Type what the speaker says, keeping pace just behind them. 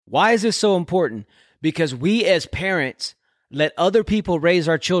Why is this so important? Because we as parents let other people raise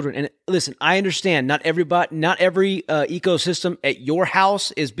our children. And listen, I understand not every ecosystem at your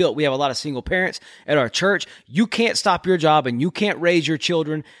house is built. We have a lot of single parents at our church. You can't stop your job and you can't raise your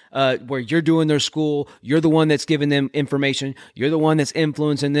children where you're doing their school. You're the one that's giving them information. You're the one that's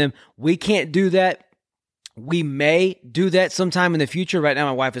influencing them. We can't do that. We may do that sometime in the future. Right now,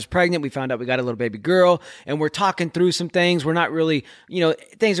 my wife is pregnant. We found out we got a little baby girl, and we're talking through some things. We're not really,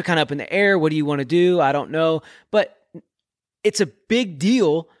 things are kind of up in the air. What do you want to do? I don't know. But it's a big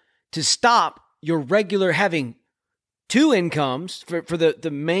deal to stop your regular having two incomes for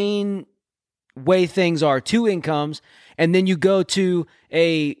the main way things are, two incomes, and then you go to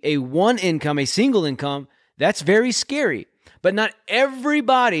a one income, a single income. That's very scary. But not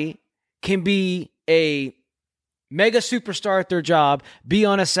everybody can be a mega superstar at their job, be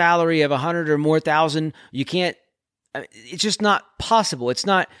on a salary of 100 or more thousand. You can't, it's just not possible. It's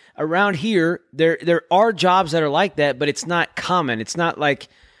not around here. There are jobs that are like that, but it's not common. It's not like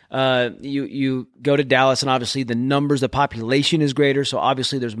you go to Dallas and obviously the numbers, the population is greater. So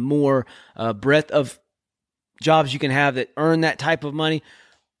obviously there's more breadth of jobs you can have that earn that type of money,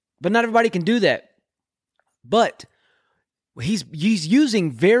 but not everybody can do that. But he's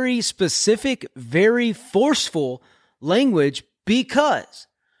using very specific, very forceful language because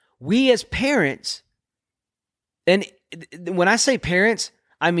we as parents, and when I say parents,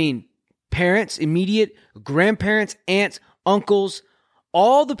 I mean parents, immediate, grandparents, aunts, uncles,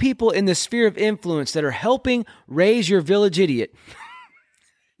 all the people in the sphere of influence that are helping raise your village idiot.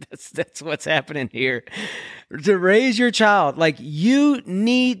 That's what's happening here. To raise your child, like you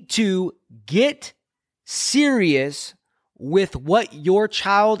need to get serious with what your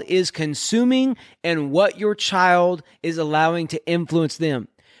child is consuming and what your child is allowing to influence them.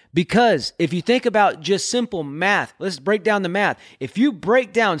 Because if you think about just simple math, let's break down the math. If you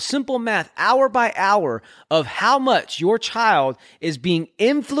break down simple math hour by hour of how much your child is being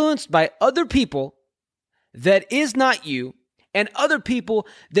influenced by other people that is not you, and other people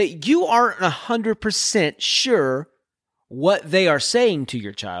that you aren't 100% sure what they are saying to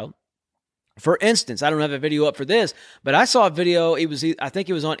your child. For instance, I don't have a video up for this, but I saw a video. I think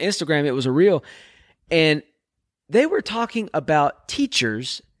it was on Instagram. It was a reel. And they were talking about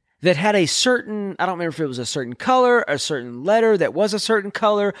teachers that had a certain, I don't remember if it was a certain color, a certain letter that was a certain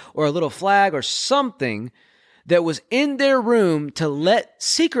color, or a little flag or something that was in their room to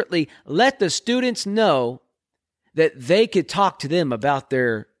secretly let the students know that they could talk to them about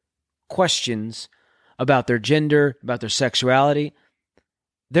their questions, about their gender, about their sexuality.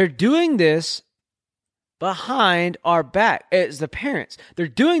 They're doing this behind our back as the parents. They're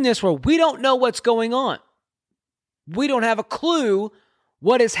doing this where we don't know what's going on. We don't have a clue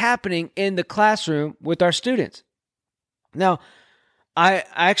what is happening in the classroom with our students. Now, I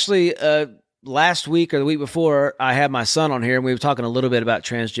actually, last week or the week before, I had my son on here and we were talking a little bit about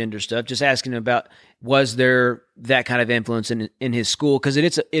transgender stuff, just asking him about, was there that kind of influence in his school? Because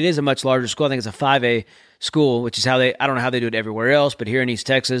it is a much larger school. I think it's a 5A school, which is I don't know how they do it everywhere else, but here in East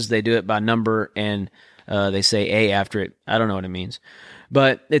Texas, they do it by number and they say A after it. I don't know what it means.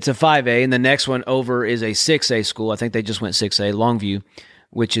 But it's a 5A, and the next one over is a 6A school. I think they just went 6A, Longview,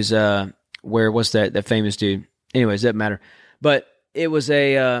 which is what's that famous dude? Anyways, doesn't matter. But it was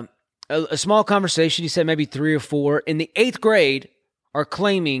a small conversation. He said maybe 3 or 4 in the 8th grade are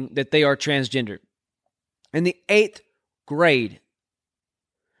claiming that they are transgender. In the 8th grade.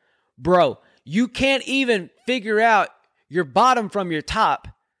 Bro, you can't even figure out your bottom from your top.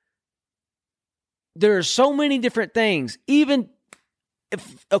 There are so many different things. Even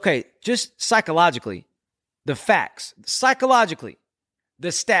just psychologically, the facts, psychologically, the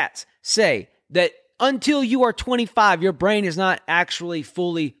stats say that until you are 25, your brain is not actually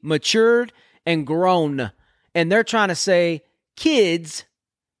fully matured and grown. And they're trying to say, kids,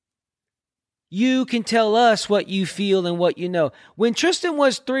 you can tell us what you feel and what you know. When Tristan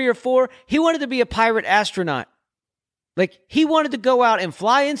was 3 or 4, he wanted to be a pirate astronaut. Like, he wanted to go out and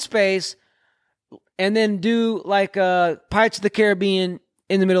fly in space and then do like Pirates of the Caribbean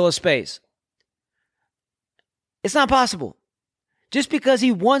in the middle of space. It's not possible. Just because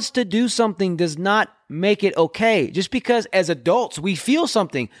he wants to do something does not make it okay. Just because as adults we feel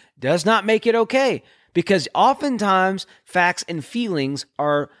something does not make it okay. Because oftentimes facts and feelings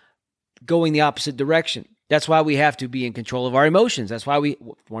are going the opposite direction. That's why we have to be in control of our emotions. That's why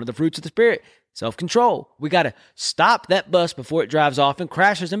one of the fruits of the Spirit, self-control. We got to stop that bus before it drives off and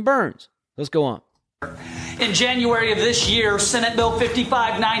crashes and burns. Let's go on. In January of this year, Senate Bill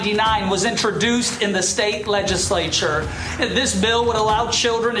 5599 was introduced in the state legislature. This bill would allow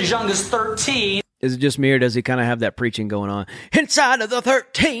children as young as 13. Is it just me, or does he kind of have that preaching going on? Inside of the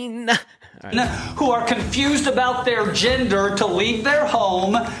 13. Who are confused about their gender to leave their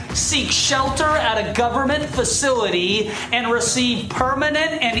home, seek shelter at a government facility, and receive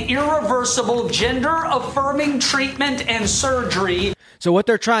permanent and irreversible gender-affirming treatment and surgery. So what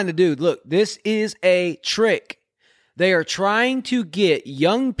they're trying to do, look, this is a trick. They are trying to get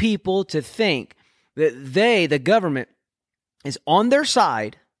young people to think that they, the government, is on their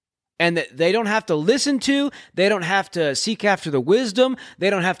side, and that they don't have to listen to, they don't have to seek after the wisdom,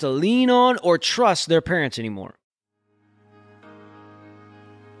 they don't have to lean on or trust their parents anymore.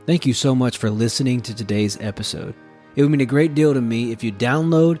 Thank you so much for listening to today's episode. It would mean a great deal to me if you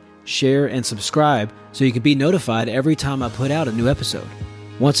download, share, and subscribe so you can be notified every time I put out a new episode.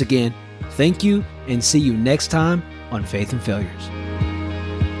 Once again, thank you, and see you next time on Faith and Failures.